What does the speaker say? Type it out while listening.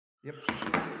Yep.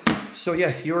 So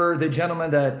yeah, you're the gentleman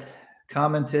that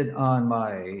commented on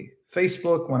my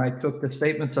Facebook when I took the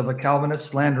statements of a Calvinist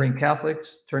slandering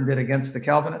Catholics, turned it against the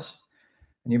Calvinists.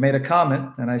 And you made a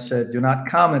comment, and I said, do not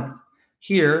comment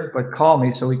here, but call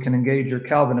me so we can engage your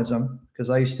Calvinism, because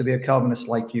I used to be a Calvinist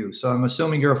like you. So I'm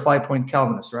assuming you're a 5-point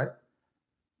Calvinist, right?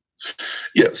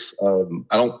 Yes.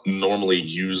 I don't normally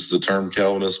use the term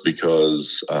Calvinist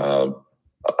because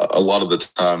a lot of the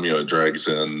time, it drags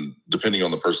in, depending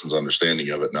on the person's understanding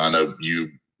of it. Now, I know you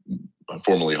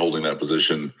formerly holding that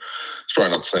position, it's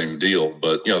probably not the same deal,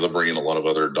 but, they'll bring in a lot of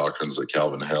other doctrines that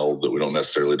Calvin held that we don't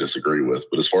necessarily disagree with.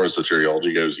 But as far as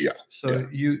soteriology goes, yeah. So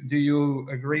yeah. do you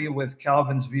agree with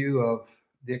Calvin's view of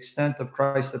the extent of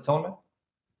Christ's atonement?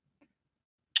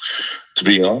 To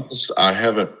be honest, I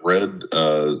haven't read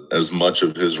as much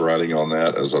of his writing on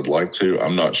that as I'd like to.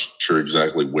 I'm not sure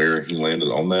exactly where he landed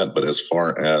on that, but as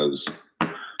far as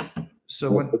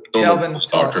when Calvin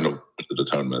doctrine of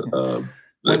atonement,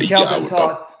 when Calvin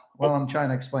taught, well, I'm trying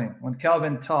to explain. When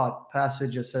Calvin taught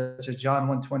passages such as John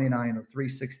 1:29 or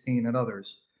 3:16 and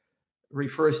others,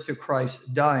 refers to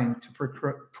Christ dying to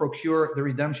procure the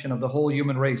redemption of the whole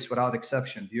human race without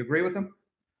exception. Do you agree with him?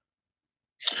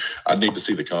 I need to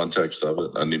see the context of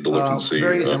it. I need to look and see.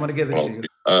 Very easy. I'm going to give it to you.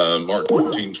 Mark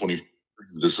 14:20.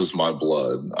 This is my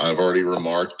blood. I've already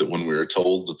remarked that when we are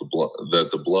told that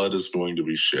the blood is going to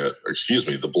be shed, or excuse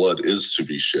me, the blood is to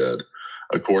be shed,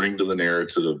 according to the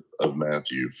narrative of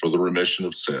Matthew, for the remission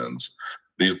of sins,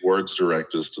 these words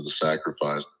direct us to the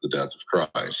sacrifice, the death of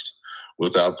Christ,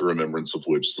 without the remembrance of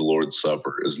which the Lord's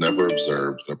Supper is never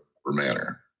observed in a proper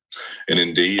manner. And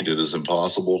indeed, it is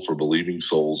impossible for believing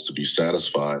souls to be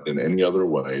satisfied in any other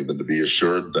way than to be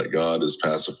assured that God is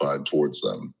pacified towards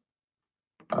them,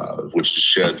 which is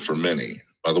shed for many.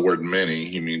 By the word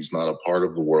many, he means not a part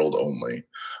of the world only,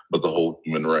 but the whole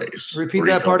human race. Repeat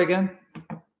that part again.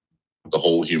 The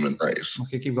whole human race.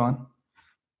 Okay, keep going.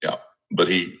 Yeah, but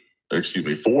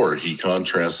for he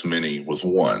contrasts many with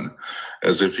one,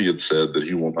 as if he had said that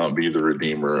he will not be the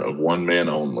redeemer of one man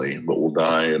only, but will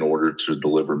die in order to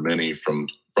deliver many from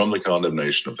the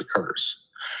condemnation of the curse.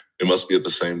 It must be at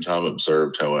the same time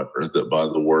observed, however, that by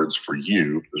the words "for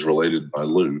you," as related by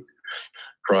Luke,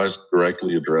 Christ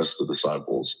directly addressed the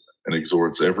disciples and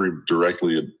exhorts every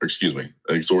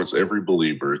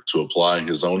believer to apply to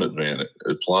his own advantage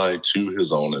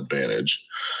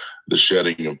the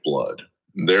shedding of blood.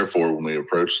 And therefore, when we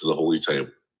approach the holy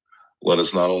table, let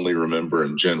us not only remember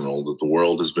in general that the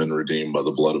world has been redeemed by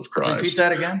the blood of Christ. Repeat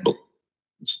that again.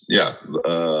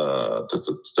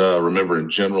 Remember in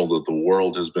general that the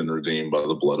world has been redeemed by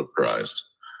the blood of Christ.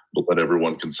 But let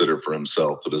everyone consider for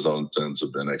himself that his own sins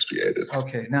have been expiated.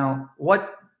 Okay, now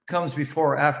what comes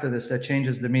before or after this that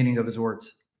changes the meaning of his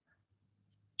words?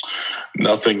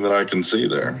 Nothing that I can see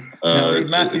there.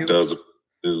 Matthew. It does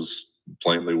is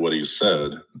plainly what he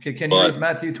said. Okay, can you read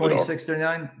Matthew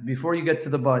 26:39? Before you get to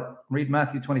the but, read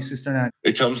Matthew 26:39.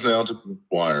 It comes now to be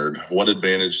inquired, what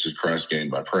advantage did Christ gain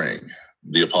by praying?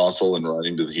 The apostle, in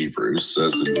writing to the Hebrews,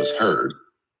 says that he was heard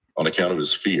on account of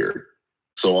his fear.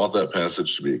 So ought that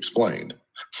passage to be explained,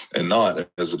 and not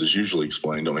as it is usually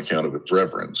explained on account of its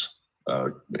reverence.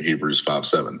 Hebrews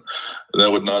 5:7.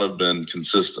 That would not have been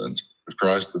consistent if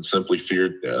Christ had simply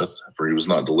feared death, for he was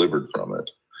not delivered from it.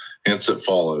 Hence it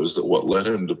follows that what led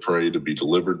him to pray to be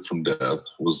delivered from death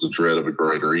was the dread of a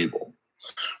greater evil.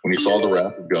 When he saw the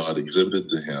wrath of God exhibited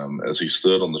to him as he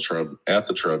stood on at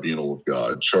the tribunal of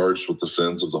God, charged with the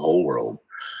sins of the whole world,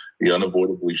 he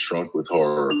unavoidably shrunk with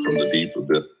horror from the deep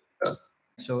abyss.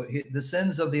 So the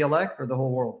sins of the elect or the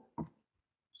whole world?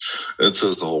 It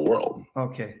says the whole world.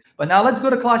 Okay. But now let's go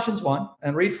to Colossians 1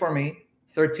 and read for me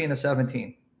 13 to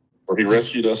 17. For he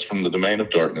rescued us from the domain of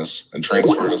darkness and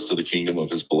transferred us to the kingdom of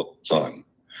his beloved Son,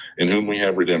 in whom we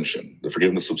have redemption, the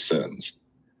forgiveness of sins.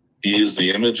 He is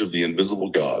the image of the invisible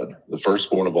God, the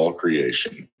firstborn of all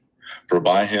creation. For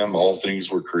by him all things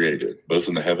were created, both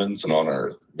in the heavens and on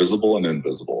earth, visible and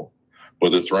invisible,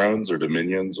 whether thrones or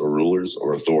dominions or rulers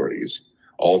or authorities.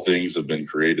 All things have been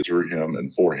created through him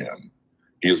and for him.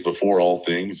 He is before all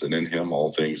things, and in him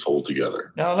all things hold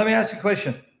together. Now, let me ask you a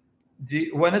question.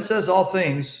 When it says all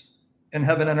things in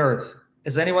heaven and earth,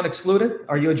 is anyone excluded?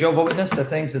 Are you a Jehovah's Witness that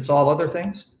thinks it's all other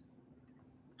things?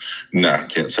 No, I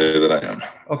can't say that I am.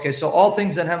 Okay, so all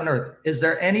things in heaven and earth. Is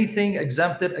there anything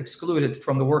exempted, excluded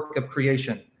from the work of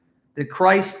creation? Did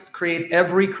Christ create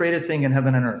every created thing in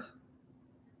heaven and earth?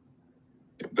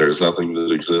 There's nothing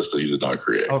that exists that he did not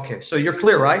create. Okay, so you're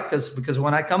clear, right? Because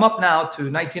when I come up now to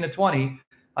 19 and 20,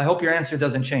 I hope your answer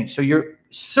doesn't change. So you're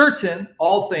certain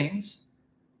all things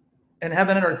in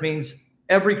heaven and earth means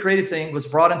every created thing was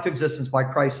brought into existence by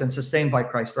Christ and sustained by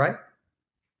Christ, right?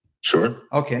 Sure.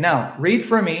 Okay, now read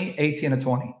for me 18 to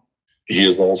 20. He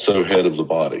is also head of the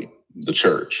body, the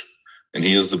church, and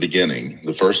he is the beginning,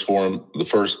 the firstborn,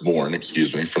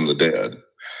 from the dead,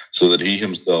 so that he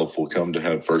himself will come to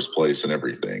have first place in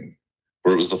everything.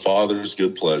 For it was the Father's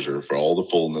good pleasure for all the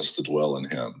fullness to dwell in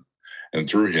him, and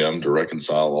through him to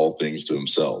reconcile all things to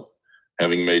himself,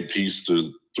 having made peace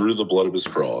through the blood of his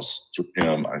cross. Through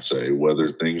him, I say,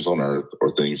 whether things on earth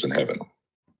or things in heaven.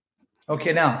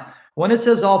 Okay, now, when it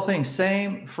says all things,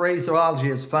 same phraseology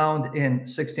is found in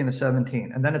 16 to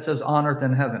 17. And then it says on earth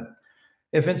and heaven.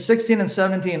 If in 16 and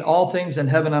 17, all things in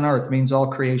heaven and earth means all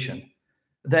creation,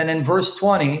 then in verse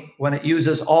 20, when it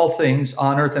uses all things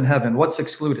on earth and heaven, what's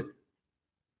excluded?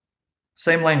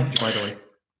 Same language, by the way.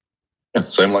 Yeah,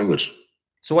 same language.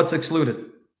 So what's excluded?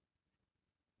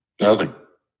 Nothing.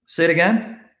 Say it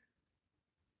again.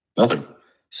 Nothing.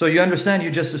 So you understand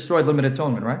you just destroyed limited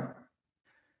atonement, right?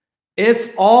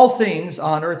 If all things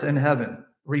on earth and heaven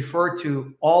refer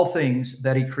to all things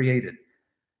that he created,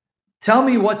 tell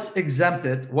me what's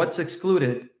exempted, what's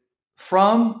excluded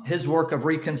from his work of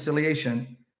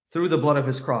reconciliation through the blood of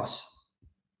his cross.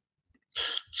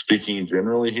 Speaking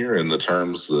generally here in the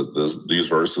terms that these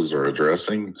verses are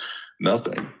addressing,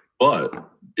 nothing.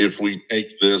 But if we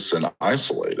take this and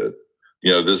isolate it,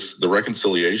 the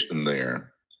reconciliation there,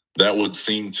 that would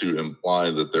seem to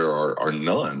imply that there are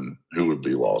none who would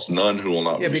be lost, none who will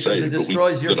not be saved. Yeah, because it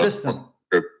destroys your system.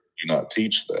 Do not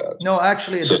teach that. No,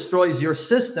 actually, it destroys your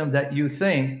system that you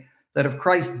think that if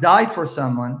Christ died for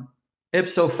someone,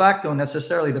 ipso facto,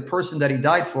 necessarily the person that he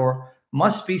died for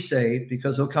must be saved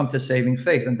because he'll come to saving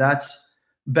faith. And that's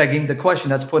begging the question.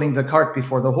 That's putting the cart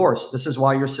before the horse. This is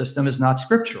why your system is not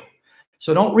scriptural.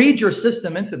 So don't read your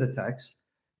system into the text.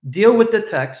 Deal with the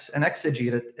text and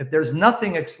exegete it. If there's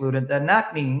nothing excluded, then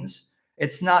that means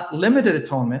it's not limited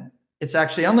atonement. It's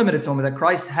actually unlimited atonement, that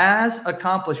Christ has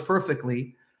accomplished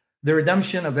perfectly the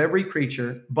redemption of every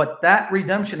creature, but that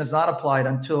redemption is not applied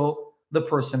until the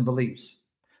person believes.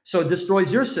 So it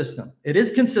destroys your system. It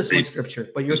is consistent with Scripture,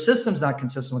 but your system's not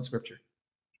consistent with Scripture.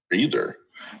 Either.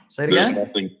 Say it again. There's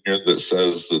nothing here that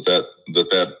says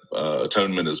that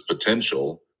atonement is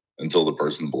potential until the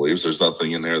person believes. There's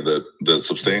nothing in there that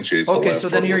substantiates. Okay, so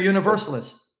then you're a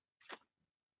universalist.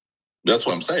 That's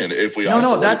what I'm saying. If we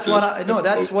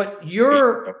that's what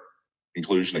your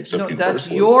conclusion accepting. No,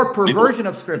 that's your perversion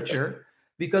of Scripture.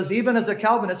 Because even as a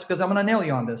Calvinist, because I'm going to nail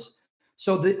you on this.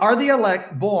 So are the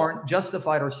elect born,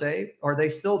 justified, or saved? Or are they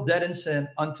still dead in sin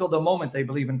until the moment they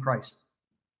believe in Christ?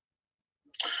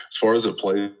 As far as it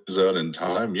plays out in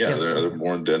time, yeah, yes, they're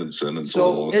born dead in sin.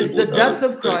 So is the death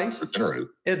of Christ,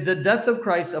 if the death of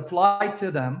Christ applied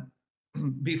to them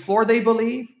before they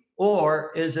believe,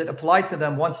 or is it applied to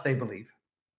them once they believe?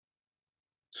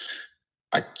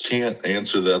 I can't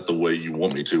answer that the way you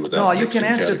want me to. No, you can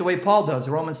answer it the way Paul does,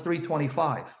 Romans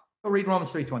 3:25. Go read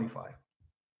Romans 3:25.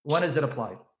 When is it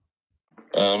applied?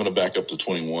 I'm going to back up to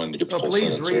 21 to get the full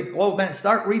please sentence. Read. Well, man,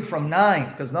 read from 9,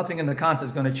 because nothing in the context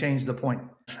is going to change the point.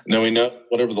 Now we know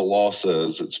whatever the law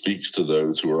says, it speaks to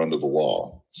those who are under the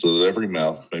law, so that every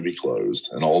mouth may be closed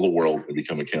and all the world may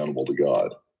become accountable to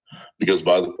God. Because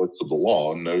by the works of the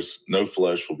law, no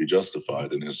flesh will be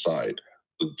justified in his sight.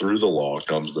 But through the law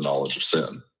comes the knowledge of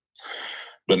sin.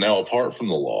 But now apart from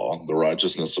the law, the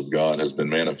righteousness of God has been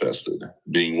manifested,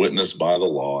 being witnessed by the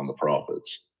law and the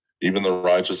prophets, even the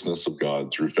righteousness of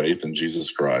God through faith in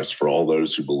Jesus Christ for all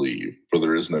those who believe, for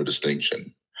there is no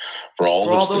distinction. For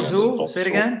all those who? Say it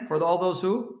again. For all those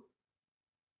who?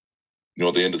 You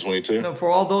want the end of 22? No, for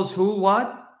all those who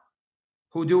what?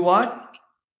 Who do what?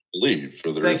 Believe,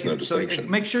 for there is no distinction. So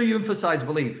make sure you emphasize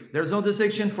believe. There's no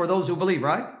distinction for those who believe,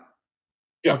 right?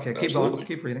 Yeah, okay, keep going.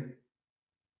 Keep reading.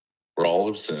 For all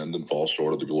have sinned and fall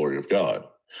short of the glory of God,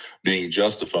 being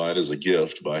justified as a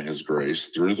gift by his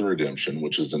grace through the redemption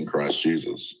which is in Christ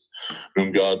Jesus,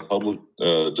 whom God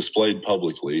displayed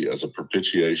publicly as a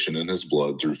propitiation in his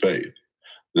blood through faith.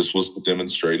 This was to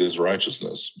demonstrate his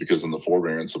righteousness, because in the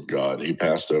forbearance of God, he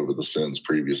passed over the sins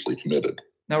previously committed.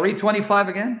 Now read 25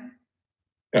 again.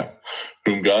 Yeah.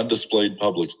 Whom God displayed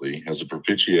publicly as a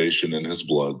propitiation in his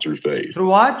blood through faith. Through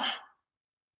what?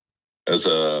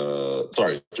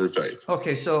 Through faith.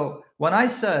 Okay, so when I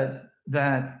said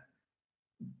that,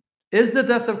 is the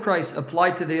death of Christ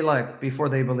applied to the elect before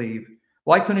they believe?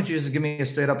 Why couldn't you just give me a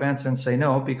straight up answer and say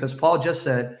no? Because Paul just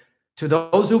said, to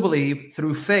those who believe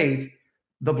through faith,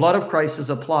 the blood of Christ is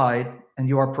applied and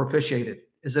you are propitiated.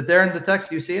 Is it there in the text?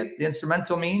 Do you see it? The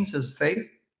instrumental means is faith?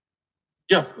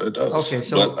 Yeah, it does. Okay,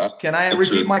 so can I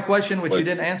repeat my question, which you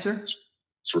didn't answer?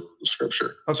 It's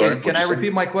scripture. Okay, sorry, can I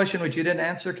repeat my question, which you didn't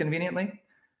answer conveniently?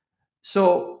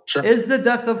 So, sure. Is the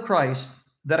death of Christ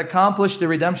that accomplish the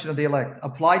redemption of the elect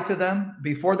apply to them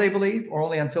before they believe or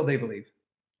only until they believe?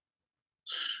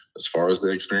 As far as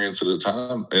they experience it at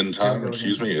time,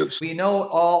 we know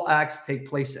all acts take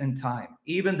place in time.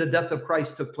 Even the death of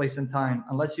Christ took place in time,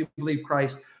 unless you believe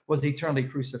Christ was eternally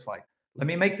crucified. Let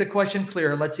me make the question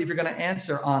clear. Let's see if you're going to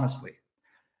answer honestly.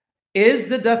 Is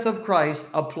the death of Christ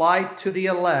applied to the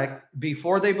elect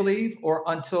before they believe or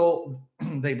until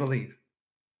they believe?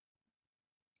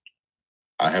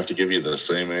 I have to give you the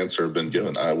same answer I've been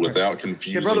given without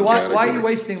confusing. Okay, brother, why are you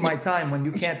wasting my time when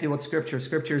you can't deal with Scripture?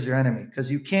 Scripture is your enemy because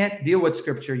you can't deal with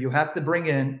Scripture. You have to bring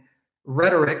in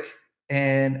rhetoric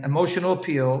and emotional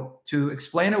appeal to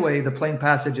explain away the plain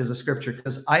passages of Scripture.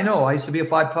 Because I know I used to be a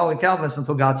five-following Calvinist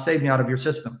until God saved me out of your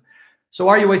system. So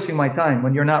why are you wasting my time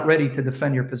when you're not ready to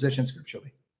defend your position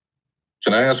scripturally?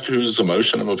 Can I ask whose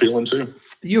emotion I'm appealing to?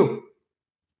 You.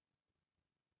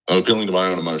 I'm appealing to my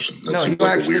own emotion. No, you're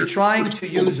actually trying to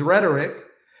use rhetoric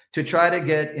to try to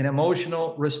get an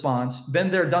emotional response.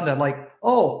 Been there, done that. Like,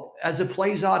 oh, as it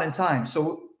plays out in time.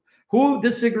 So who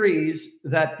disagrees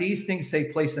that these things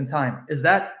take place in time? Is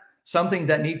that something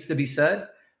that needs to be said?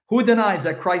 Who denies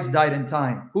that Christ died in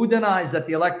time? Who denies that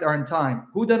the elect are in time?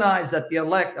 Who denies that the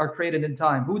elect are created in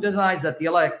time? Who denies that the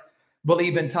elect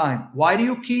believe in time? Why do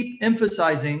you keep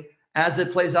emphasizing as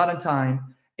it plays out in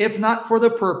time, if not for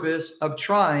the purpose of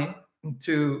trying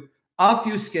to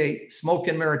obfuscate smoke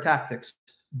and mirror tactics?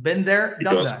 Been there,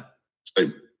 done that.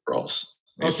 Say cross.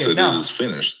 He said it is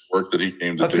finished. Work that he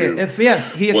came to do. If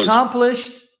yes, he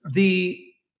accomplished the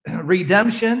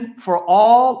redemption for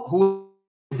all who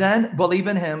then believe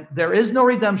in him. There is no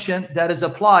redemption that is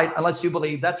applied unless you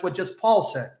believe. That's what just Paul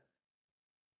said.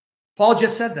 Paul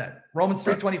just said that. Romans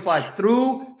 3:25,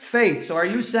 through faith. So are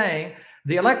you saying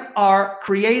the elect are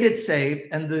created saved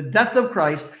and the death of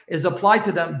Christ is applied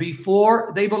to them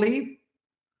before they believe?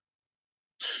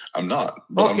 I'm not.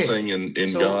 But I'm saying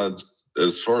in God's,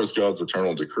 as far as God's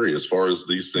eternal decree, as far as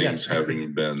these things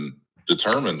having been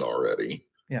determined already.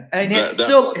 Yeah, and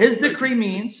still his decree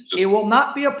means it will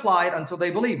not be applied until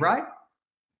they believe, right?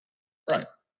 Right.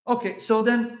 Okay, so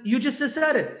then you just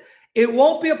said it. It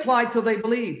won't be applied till they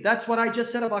believe. That's what I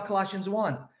just said about Colossians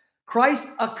 1. Christ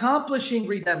accomplishing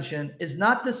redemption is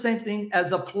not the same thing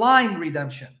as applying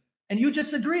redemption. And you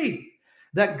just agreed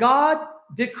that God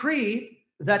decreed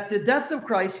that the death of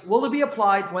Christ will be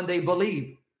applied when they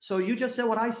believe. So you just said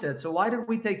what I said. So why did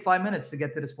we take 5 minutes to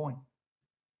get to this point?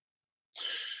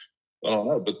 I don't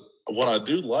know, but what I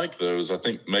do like, though, is I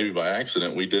think maybe by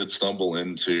accident we did stumble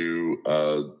into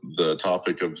the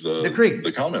topic of the decree,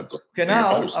 the comment. Okay,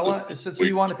 now since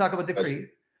you want to talk about decree,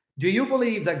 do you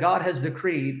believe that God has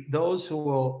decreed those who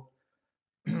will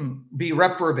be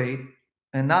reprobate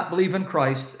and not believe in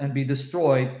Christ and be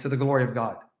destroyed to the glory of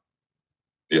God?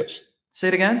 Yes. Say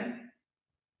it again.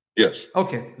 Yes.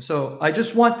 Okay, so I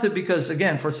just want to, because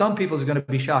again, for some people it's going to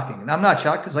be shocking, and I'm not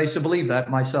shocked because I used to believe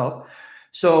that myself.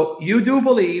 So you do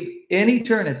believe in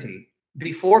eternity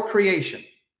before creation,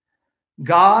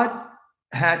 God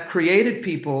had created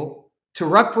people to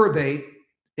reprobate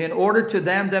in order to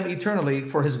damn them eternally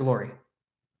for his glory.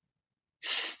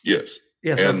 Yes.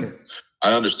 Yes. And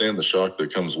I understand the shock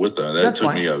that comes with that. That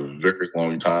took me a very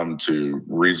long time to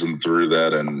reason through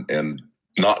that and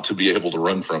not to be able to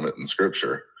run from it in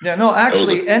Scripture. Yeah, no,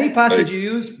 actually, any passage you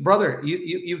use, brother,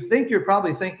 you think you're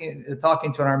probably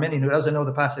talking to an Arminian who doesn't know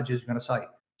the passages you're going to cite.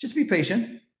 Just be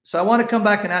patient. So I want to come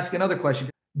back and ask you another question.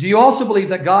 Do you also believe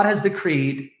that God has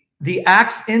decreed the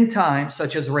acts in time,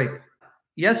 such as rape?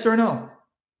 Yes or no?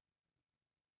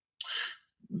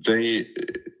 They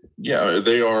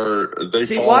are.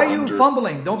 See, why are you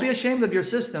fumbling? Don't be ashamed of your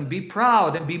system. Be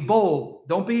proud and be bold.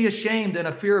 Don't be ashamed and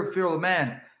a fear of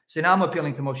man. See, now I'm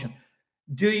appealing to emotion.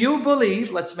 Do you believe,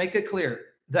 let's make it clear,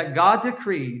 that God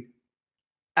decreed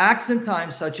acts in time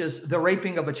such as the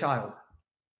raping of a child?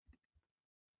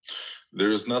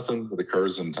 There is nothing that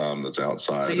occurs in time that's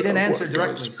outside. So you didn't answer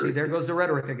directly. See, there goes the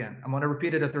rhetoric again. I'm going to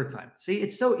repeat it a third time. See,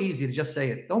 it's so easy to just say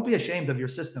it. Don't be ashamed of your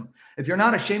system. If you're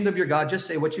not ashamed of your God, just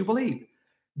say what you believe.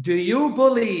 Do you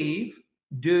believe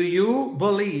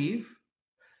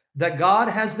that God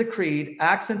has decreed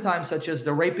acts in time such as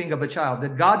the raping of a child?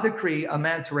 Did God decree a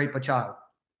man to rape a child?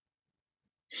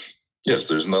 Yes,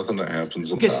 there's nothing that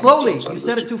happens in time. Okay, slowly. You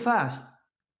said it too fast.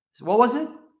 So what was it?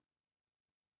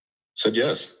 Said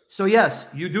yes. So yes,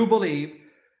 you do believe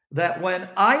that when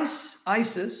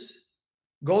ISIS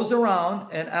goes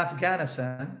around in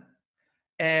Afghanistan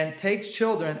and takes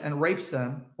children and rapes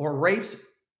them, or rapes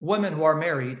women who are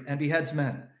married and beheads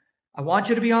men. I want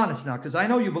you to be honest now, because I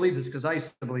know you believe this, because I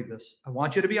used to believe this. I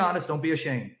want you to be honest. Don't be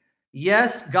ashamed.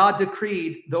 Yes, God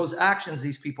decreed those actions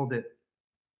these people did.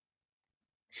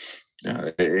 Yeah,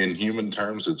 in human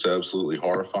terms, it's absolutely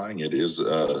horrifying. It is.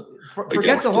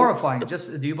 Forget the horrifying.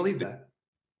 Just do you believe that?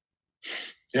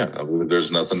 Yeah,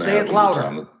 there's nothing to say it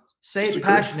louder. Say it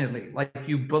passionately, like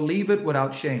you believe it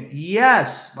without shame.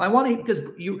 Yes, I want to, because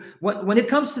when it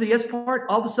comes to the yes part,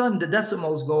 all of a sudden the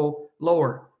decimals go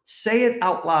lower. Say it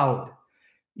out loud.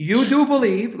 You do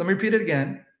believe, let me repeat it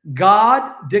again,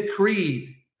 God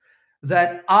decreed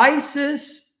that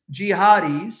ISIS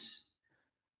jihadis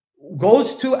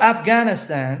goes to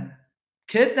Afghanistan,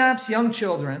 kidnaps young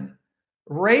children,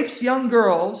 rapes young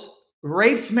girls,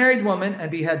 rapes married women, and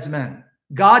beheads men.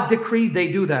 God decreed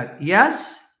they do that.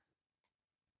 Yes?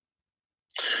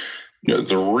 Yeah,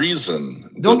 the reason.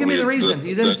 Don't give me the reasons.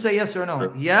 You didn't say yes or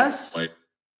no. Yes?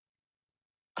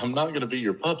 I'm not going to be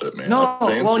your puppet, man. No,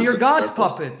 well, you're God's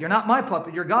puppet. You're not my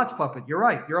puppet. You're God's puppet. You're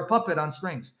right. You're a puppet on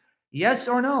strings. Yes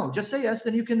or no? Just say yes,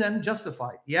 then you can then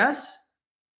justify. Yes?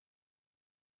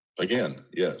 Again,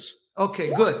 yes.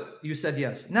 Okay, good. You said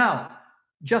yes. Now,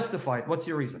 justify it. What's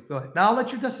your reason? Go ahead. Now I'll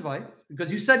let you justify it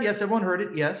because you said yes. Everyone heard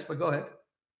it. Yes, but go ahead.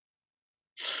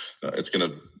 It's going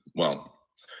to, well,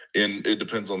 and it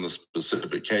depends on the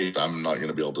specific case. I'm not going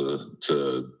to be able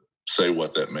to say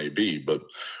what that may be, but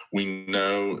we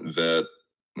know that,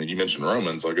 I mean, you mentioned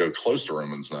Romans. I'll go close to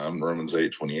Romans now. Romans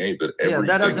 8:28.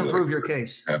 That doesn't prove your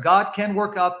case. God can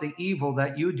work out the evil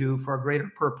that you do for a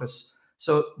greater purpose.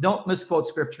 So don't misquote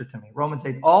scripture to me. Romans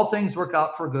 8, all things work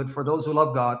out for good for those who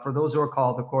love God, for those who are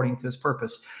called according to his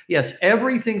purpose. Yes,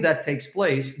 everything that takes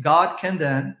place, God can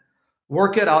then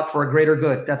work it out for a greater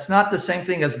good. That's not the same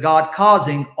thing as God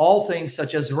causing all things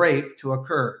such as rape to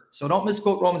occur. So don't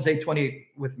misquote Romans 8:28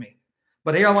 with me.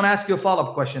 But here I want to ask you a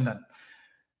follow-up question then.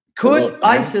 Could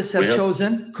ISIS have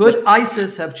chosen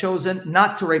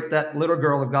not to rape that little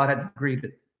girl if God had agreed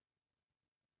it?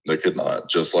 They could not,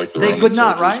 just like they could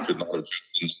not, right? Could not have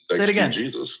say it again.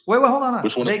 Jesus. Wait, hold on.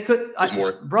 Which one? They could,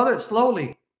 brother,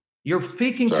 slowly. You're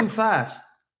speaking too fast.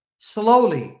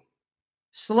 Slowly.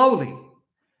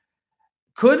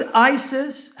 Could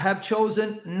ISIS have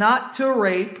chosen not to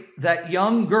rape that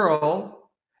young girl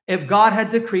if God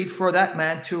had decreed for that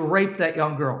man to rape that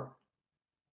young girl?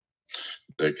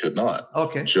 They could not.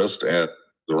 Okay. Just as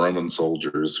the Roman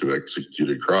soldiers who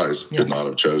executed Christ could not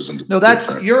have chosen to. No,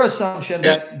 that's your assumption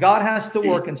that God has to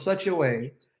work in such a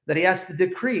way that he has to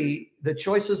decree the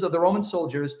choices of the Roman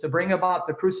soldiers to bring about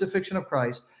the crucifixion of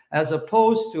Christ, as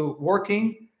opposed to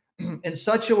working in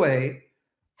such a way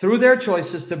through their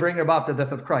choices to bring about the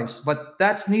death of Christ. But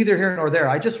that's neither here nor there.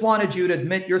 I just wanted you to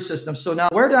admit your system. So now,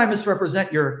 where did I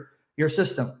misrepresent your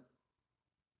system?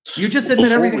 You just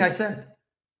admit everything I said.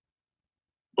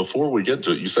 Before we get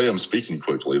to it, you say I'm speaking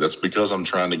quickly. That's because I'm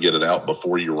trying to get it out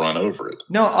before you run over it.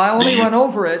 No, I only run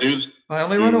over it. I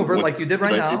only run over it like you did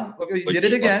right now. Okay, you did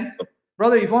it again.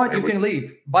 Brother, if you want, you can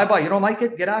leave. Bye-bye. You don't like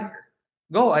it? Get out of here.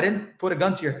 Go. I didn't put a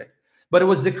gun to your head. But it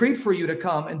was decreed for you to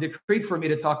come and decreed for me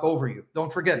to talk over you.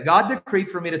 Don't forget, God decreed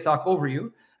for me to talk over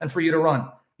you and for you to run.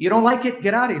 You don't like it?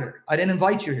 Get out of here. I didn't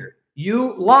invite you here.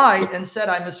 You lied and said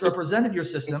I misrepresented your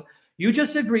system. You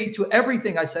just agreed to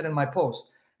everything I said in my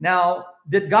post. Now,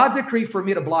 did God decree for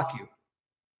me to block you?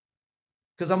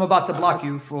 Because I'm about to block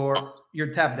you for your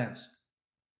tap dance.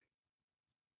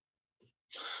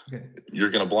 Okay. You're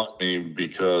going to block me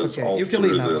because all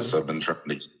through this I've been trying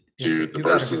to get to the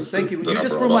verses. Thank you. You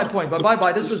just proved my point. But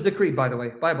bye-bye. This was decreed, by the way.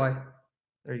 Bye-bye.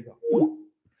 There you go.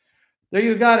 There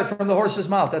you got it from the horse's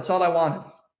mouth. That's all I wanted.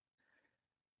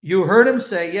 You heard him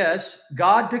say, yes,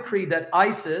 God decreed that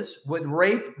ISIS would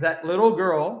rape that little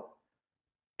girl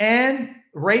and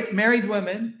rape married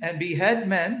women and behead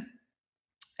men.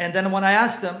 And then when I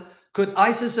asked him, could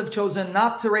ISIS have chosen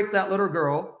not to rape that little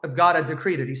girl if God had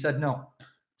decreed it? He said no.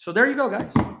 So there you go,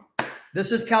 guys.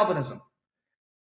 This is Calvinism.